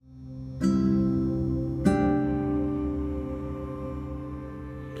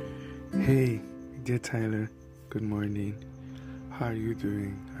Hey, dear Tyler, good morning. How are you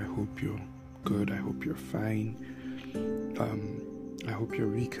doing? I hope you're good. I hope you're fine. I hope your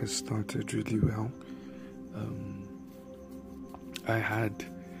week has started really well. I had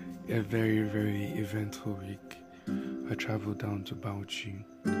a very, very eventful week. I traveled down to Bauchi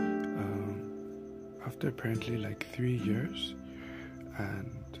after apparently like 3 years,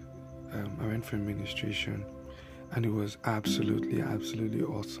 and I went for administration, and it was absolutely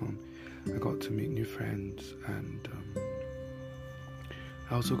awesome. I got to meet new friends, and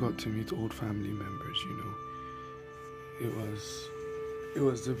I also got to meet old family members. It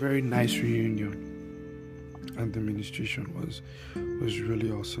was a very nice reunion, and the administration was really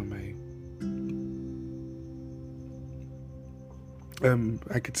awesome.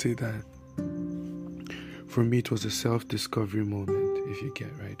 I could say that for me it was a self-discovery moment, if you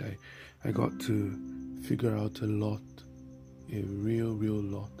get right. I got to figure out a real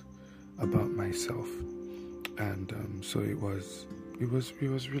lot about myself, and so it was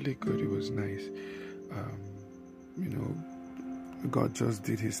really good. It was nice. God just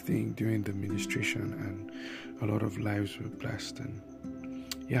did his thing during the ministration, and a lot of lives were blessed, and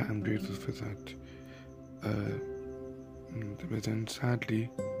yeah, I'm grateful for that. But then sadly,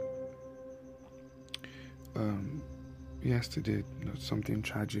 yesterday something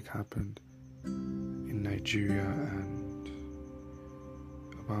tragic happened in Nigeria, and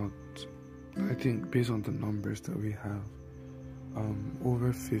I think based on the numbers that we have,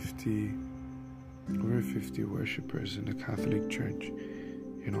 over 50 worshippers in the Catholic Church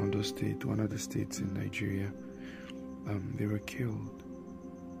in Ondo State, one of the states in Nigeria, they were killed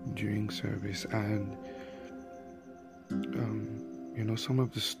during service, and some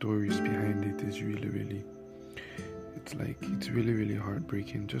of the stories behind it is really, it's really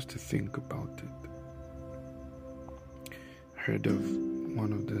heartbreaking just to think about it. I heard of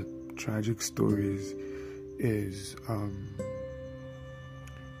one of the tragic stories is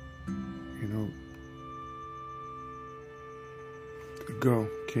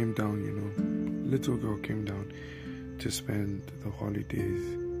little girl came down to spend the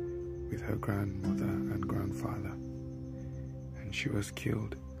holidays with her grandmother and grandfather, and she was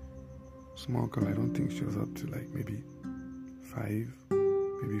killed. Small girl, I don't think she was up to like maybe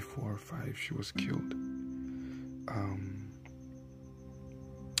 4 or 5. She was killed.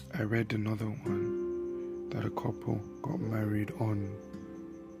 I read another one that a couple got married on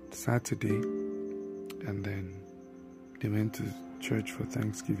Saturday, and then they went to church for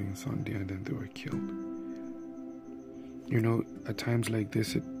Thanksgiving Sunday, and then they were killed. At times like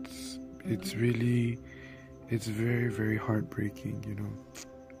this, it's very, very heartbreaking.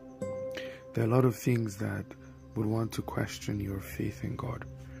 There are a lot of things that would want to question your faith in God,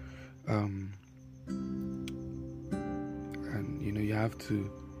 and you have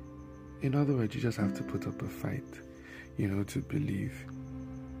to, in other words, you just have to put up a fight, to believe.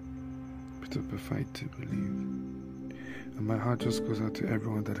 Put up a fight to believe. And my heart just goes out to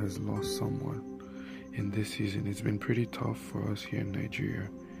everyone that has lost someone in this season. It's been pretty tough for us here in Nigeria.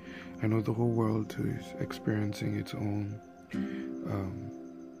 I know the whole world is experiencing its own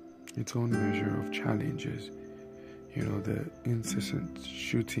measure of challenges. The incessant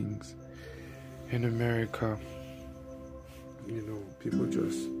shootings in America, people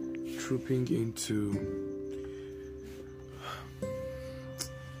just trooping into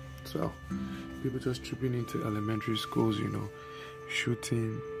elementary schools,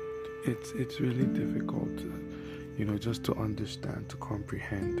 shooting. It's really difficult, just to understand, to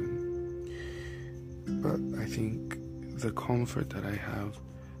comprehend. But I think the comfort that I have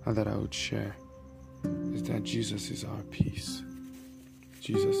and that I would share is that Jesus is our peace.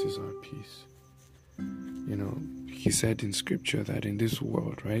 Jesus is our peace. He said in scripture that in this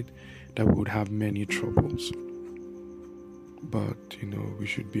world, right, that we would have many troubles. But, we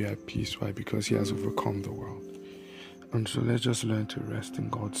should be at peace. Why? Because he has overcome the world. And so let's just learn to rest in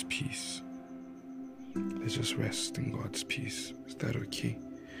God's peace. Let's just rest in God's peace. Is that okay?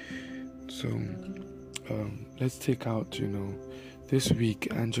 So, let's take out, this week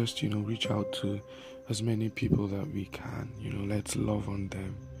and just, reach out to as many people that we can. Let's love on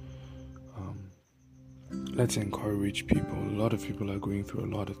them. Let's encourage people. A lot of people are going through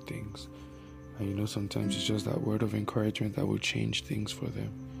a lot of things. And sometimes it's just that word of encouragement that will change things for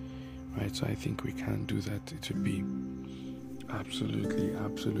them. Right? So I think we can do that. It would be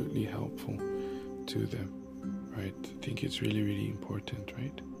absolutely helpful to them. Right? I think it's really important,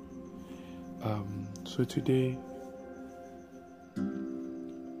 right? So today,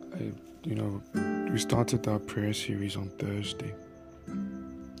 we started our prayer series on Thursday,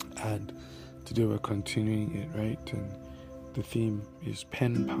 and today we're continuing it, right? And the theme is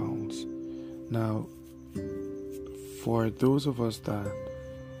pen pals. Now, for those of us that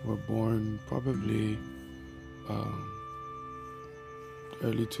were born probably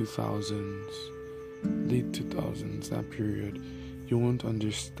early 2000s, late 2000s, that period, you won't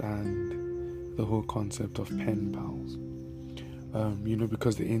understand the whole concept of pen pals.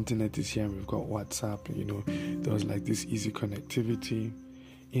 Because the internet is here and we've got WhatsApp, there was like this easy connectivity.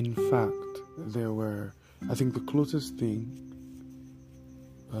 In fact, I think the closest thing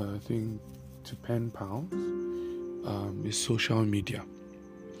to pen pals is social media.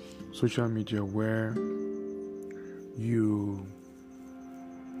 Social media where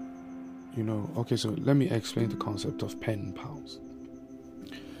so let me explain the concept of pen pals.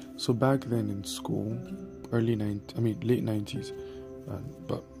 So back then in school, late 90s,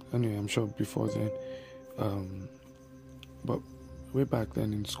 but anyway, I'm sure before then, but way back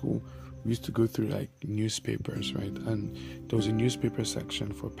then in school, we used to go through like newspapers, right? And there was a newspaper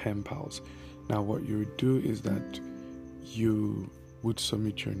section for pen pals. Now what you would do is that you would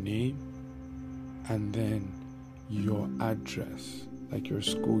submit your name and then your address, like your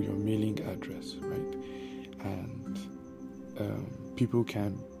school, your mailing address, right? And people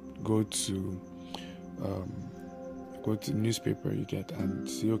can go to the newspaper you get and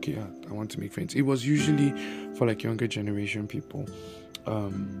say, okay, I want to make friends. It was usually for like younger generation people,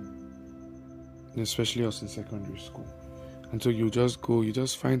 especially us in secondary school. And so you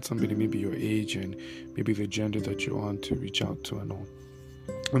just find somebody maybe your age and maybe the gender that you want to reach out to and all.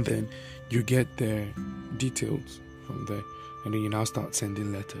 And then you get their details from there. And then you now start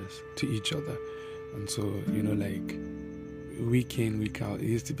sending letters to each other. And so, like week in, week out, it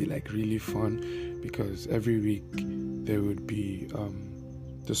used to be like really fun because every week there would be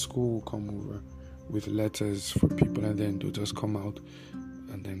the school will come over with letters for people, and then they'll just come out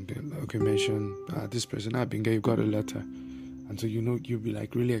and then they'll mention this person, Binga, you got a letter. And so you'll be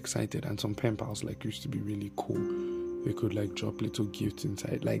like really excited. And some pen pals like used to be really cool. They could like drop little gifts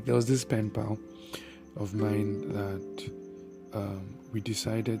inside. Like there was this pen pal of mine that we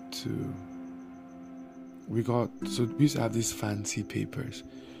decided we used to have these fancy papers,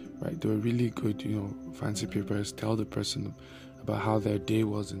 right? They were really good, fancy papers. Tell the person about how their day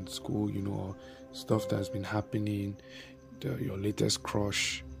was in school, or stuff that's been happening, your latest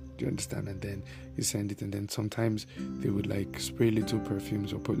crush, do you understand? And then you send it, and then sometimes they would like spray little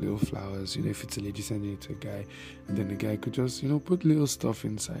perfumes or put little flowers, if it's a lady sending it to a guy, and then the guy could just, put little stuff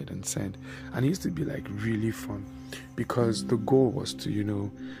inside and send. And it used to be like really fun because the goal was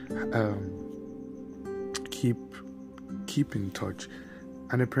to, keep in touch.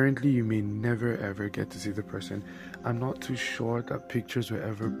 And apparently you may never ever get to see the person. I'm not too sure that pictures were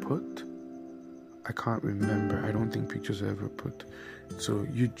ever put. I can't remember. I don't think pictures were ever put. So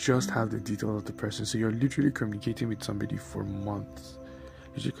you just have the details of the person. So you're literally communicating with somebody for months.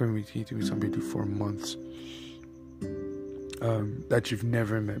 That you've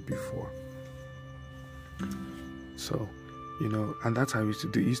never met before. So, and that's how we used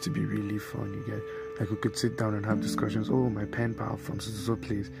to do. It used to be really fun. You get like we could sit down and have discussions. Oh, my pen pal from so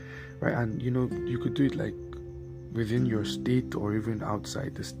place, right? And you could do it like within your state or even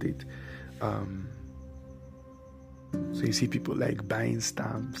outside the state. So you see people like buying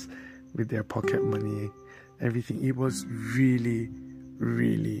stamps with their pocket money, everything. It was really,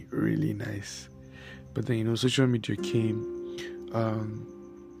 really, really nice. But then social media came,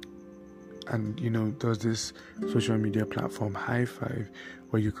 and there was this social media platform, High Five,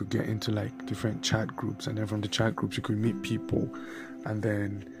 where you could get into like different chat groups, and then from the chat groups you could meet people. And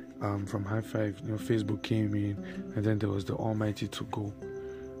then from High Five, Facebook came in, and then there was the almighty 2Go.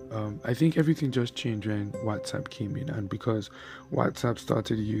 I think everything just changed when WhatsApp came in, and because WhatsApp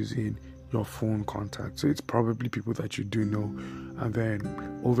started using your phone contacts, so it's probably people that you do know, and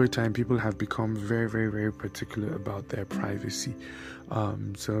then over time people have become very, very, very particular about their privacy.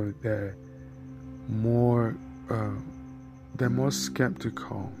 So they're more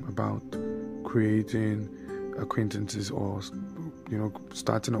skeptical about creating acquaintances or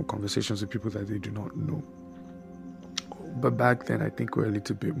starting up conversations with people that they do not know. But back then, I think we're a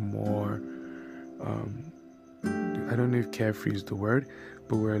little bit more, I don't know if carefree is the word,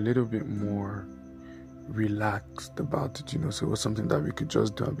 but we're a little bit more relaxed about it, So it was something that we could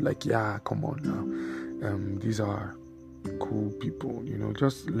just do. I'd be like, yeah, come on now. These are cool people,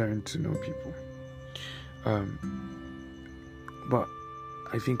 just learn to know people. But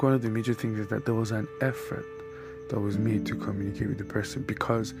I think one of the major things is that there was an effort that was made to communicate with the person,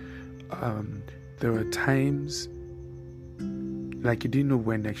 because there were times like you didn't know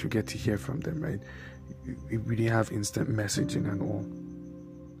when next you get to hear from them, right? We didn't have instant messaging and all.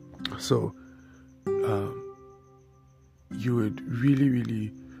 So you would really,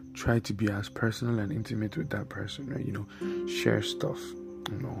 really try to be as personal and intimate with that person, right? Share stuff,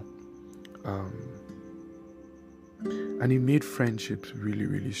 and it made friendships really,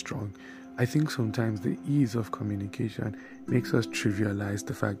 really strong. I think sometimes the ease of communication makes us trivialize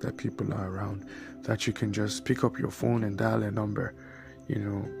the fact that people are around, that you can just pick up your phone and dial a number.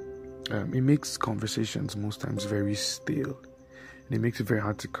 It makes conversations most times very stale, and it makes it very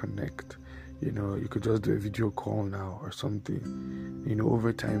hard to connect. You could just do a video call now or something.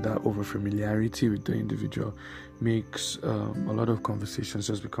 Over time, that over familiarity with the individual makes a lot of conversations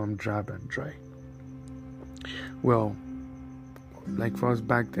just become drab and dry. Well, like for us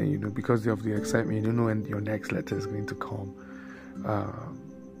back then, because of the excitement, you don't know when your next letter is going to come.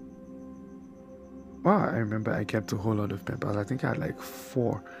 I remember I kept a whole lot of pen pals. I think I had like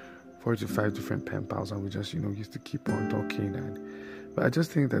 4 to 5 different pen pals, and we just, used to keep on talking. But I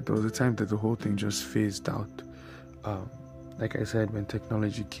just think that there was a time that the whole thing just phased out. Like I said, when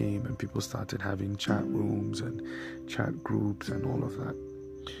technology came and people started having chat rooms and chat groups and all of that.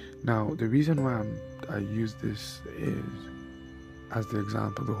 Now, the reason why I use this is, as the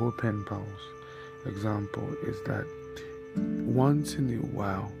example, the whole pen pals example, is that once in a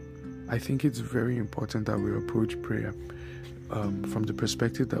while, I think it's very important that we approach prayer from the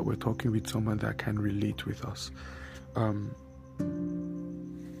perspective that we're talking with someone that can relate with us.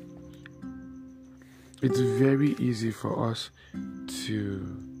 It's very easy for us to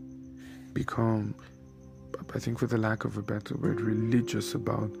become, I think for the lack of a better word, religious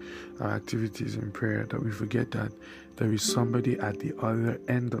about our activities in prayer, that we forget that there is somebody at the other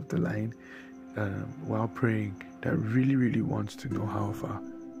end of the line while praying that really, really wants to know how far.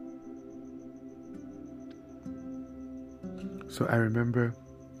 So I remember,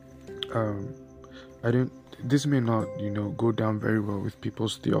 this may not, go down very well with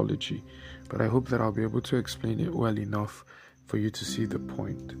people's theology, but I hope that I'll be able to explain it well enough for you to see the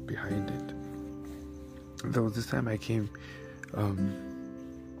point behind it. There was this time I came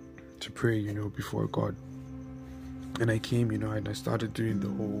to pray, before God. And I came, and I started doing the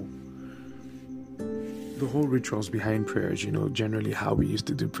whole rituals behind prayers, generally how we used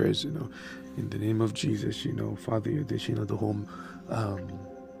to do prayers, in the name of Jesus, Father, this, the whole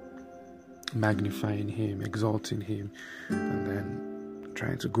magnifying him, exalting him, and then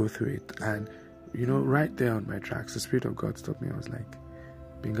trying to go through it. And right there on my tracks, the Spirit of God stopped me. I was like,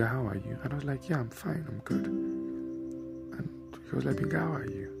 Binga, how are you? And I was like, yeah, I'm fine, I'm good. And he was like, Binga, how are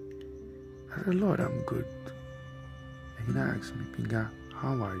you? I said, Lord, I'm good. And he now asked me, Binga,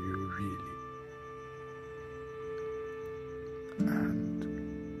 how are you really?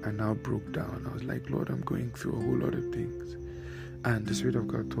 And I now broke down. I was like, Lord, I'm going through a whole lot of things. And the Spirit of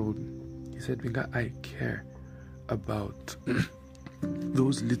God told me, he said, Binga, I care about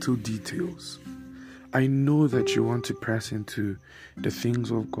those little details. I know that you want to press into the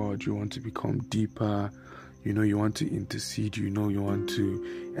things of God. You want to become deeper. You want to intercede. You want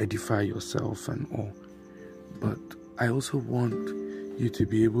to edify yourself and all. But I also want you to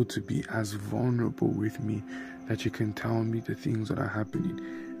be able to be as vulnerable with me that you can tell me the things that are happening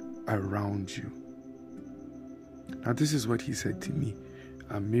around you. Now, this is what he said to me.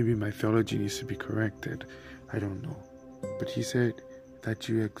 Maybe my theology needs to be corrected. I don't know. But he said that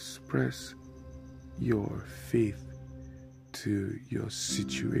you express your faith to your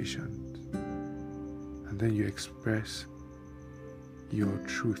situations, and then you express your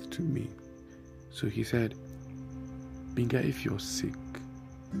truth to me. So he said, Binga, if you're sick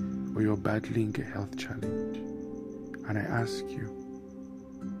or you're battling a health challenge, and I ask you,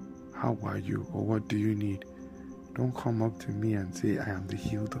 how are you, or what do you need? Don't come up to me and say, I am the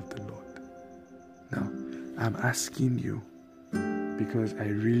healed of the Lord. Now, I'm asking you because I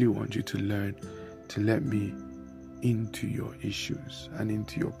really want you to learn to let me into your issues and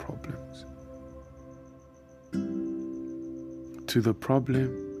into your problems. To the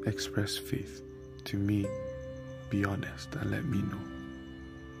problem, express faith. To me, be honest and let me know.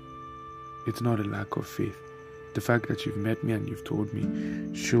 It's not a lack of faith. The fact that you've met me and you've told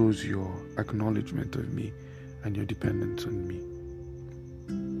me shows your acknowledgement of me and your dependence on me.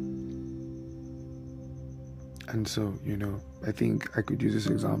 And so, I think I could use this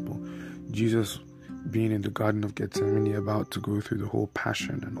example. Jesus being in the Garden of Gethsemane, about to go through the whole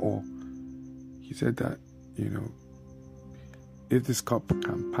passion and all. He said that, if this cup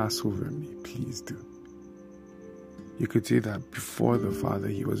can pass over me, please do. You could see that before the Father,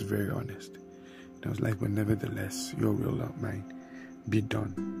 he was very honest. And I was like, but nevertheless, your will, not mine, be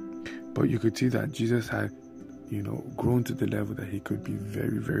done. But you could see that Jesus had, grown to the level that he could be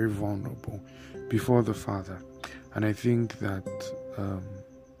very, very vulnerable before the Father. And I think that,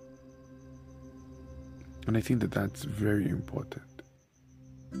 that's very important.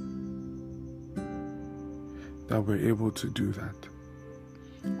 that we're able to do that.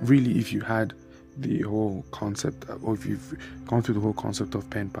 Really, if you had the whole concept, or if you've gone through the whole concept of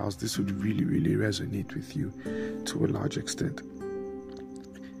pen pals, this would really, really resonate with you to a large extent.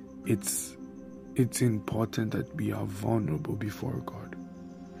 It's important that we are vulnerable before God.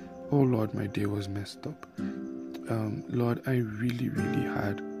 Oh Lord, my day was messed up. Lord, I really, really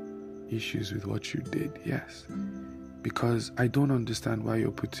had issues with what you did. Yes, because I don't understand why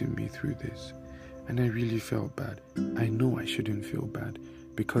you're putting me through this. And I really felt bad. I know I shouldn't feel bad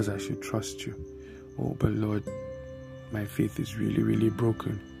because I should trust you. Oh, but Lord, my faith is really, really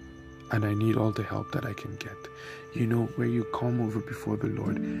broken and I need all the help that I can get. You know, where you come over before the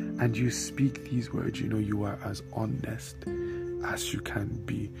Lord and you speak these words, you know, you are as honest as you can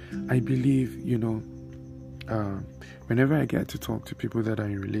be. I believe, you know, whenever I get to talk to people that are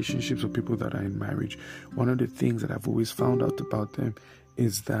in relationships or people that are in marriage, one of the things that I've always found out about them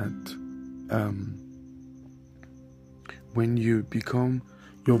is that when you become,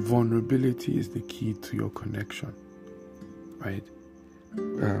 your vulnerability is the key to your connection, right?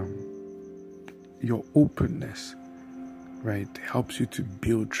 Your openness, right, helps you to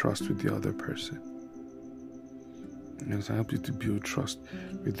build trust with the other person. You know, so it helps you to build trust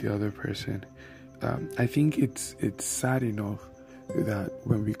with the other person. I think it's sad enough that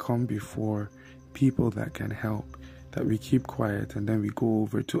when we come before people that can help, that we keep quiet and then we go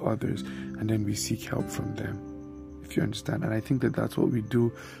over to others and then we seek help from them, if you understand. And I think that that's what we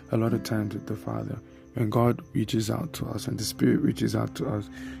do a lot of times with the Father. When God reaches out to us and the Spirit reaches out to us,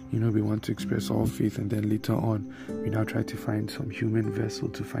 you know, we want to express all faith, and then later on we now try to find some human vessel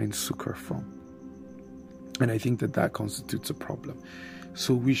to find succor from. And I think that that constitutes a problem.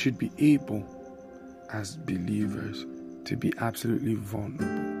 So we should be able, as believers, to be absolutely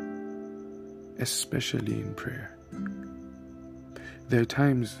vulnerable, especially in prayer. There are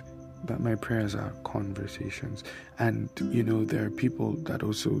times that my prayers are conversations, and you know, there are people that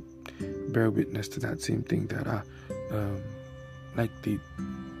also bear witness to that same thing, that are like they,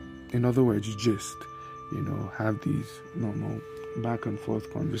 in other words, just, you know, have these normal back and forth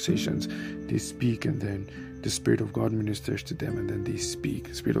conversations. They speak and then the Spirit of God ministers to them, and then they speak,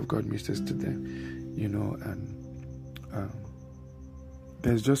 the Spirit of God ministers to them, you know. And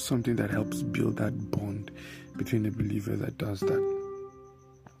there's just something that helps build that bond between a believer that does that,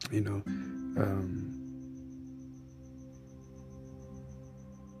 you know.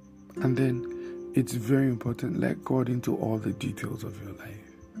 And then it's very important, let God into all the details of your life.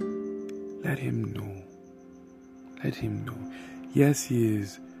 Let Him know. Let Him know. Yes, He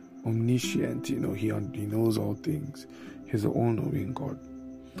is omniscient, you know, He knows all things. He's the all-knowing God.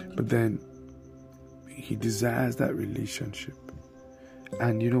 But then He desires that relationship.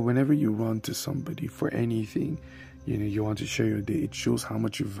 And, you know, whenever you run to somebody for anything, you know, you want to share your day, it shows how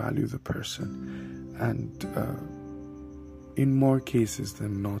much you value the person. And in more cases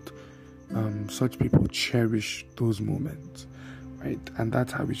than not, such people cherish those moments, right? And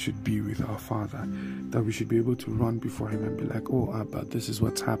that's how it should be with our Father, that we should be able to run before Him and be like, oh, Abba, this is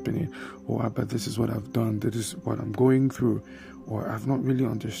what's happening. Oh, Abba, this is what I've done. This is what I'm going through. Or I've not really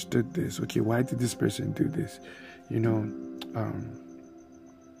understood this. Okay, why did this person do this? You know,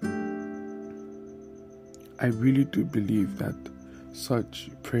 I really do believe that such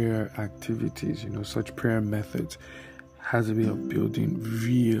prayer activities, you know, such prayer methods has a way of building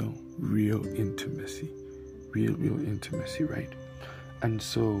real intimacy. Real intimacy, right? And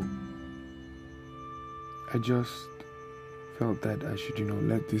so I just felt that I should, you know,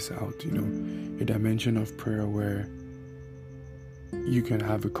 let this out, you know, a dimension of prayer where you can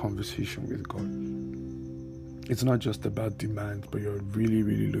have a conversation with God. It's not just about demands, but you're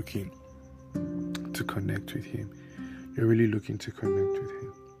really looking to connect with Him. You're really looking to connect with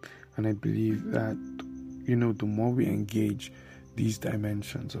Him. And I believe that, you know, the more we engage these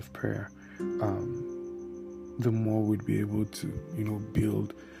dimensions of prayer, the more we'd be able to, you know,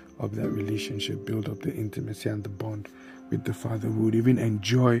 build up that relationship, build up the intimacy and the bond with the Father. We would even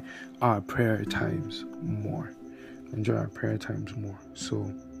enjoy our prayer times more.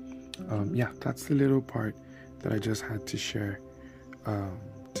 So, yeah, that's the little part that I just had to share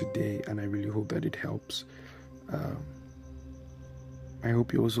today, and I really hope that it helps. I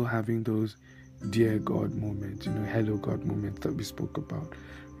hope you're also having those dear God moments, you know, hello God moments that we spoke about,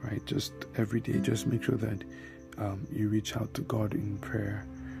 right? Just every day, just make sure that you reach out to God in prayer,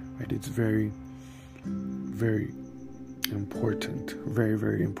 right? It's very important,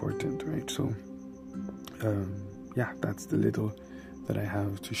 very important, right? So, yeah, that's the little that I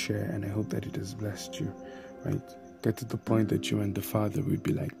have to share, and I hope that it has blessed you, right? Get to the point that you and the Father would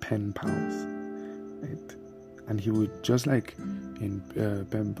be like pen pals, right? And he would, just like in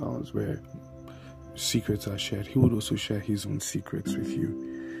pen pals where secrets are shared, he would also share his own secrets with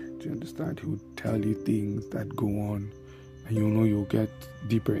you. Do you understand? He would tell you things that go on, and you'll get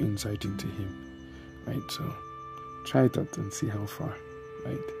deeper insight into him, right? So try it out and see how far,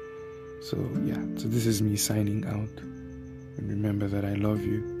 right? So so this is me signing out. And remember that I love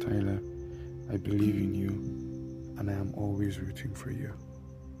you, Tyler. I believe in you, and I am always rooting for you.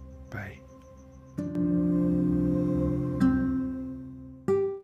 Bye.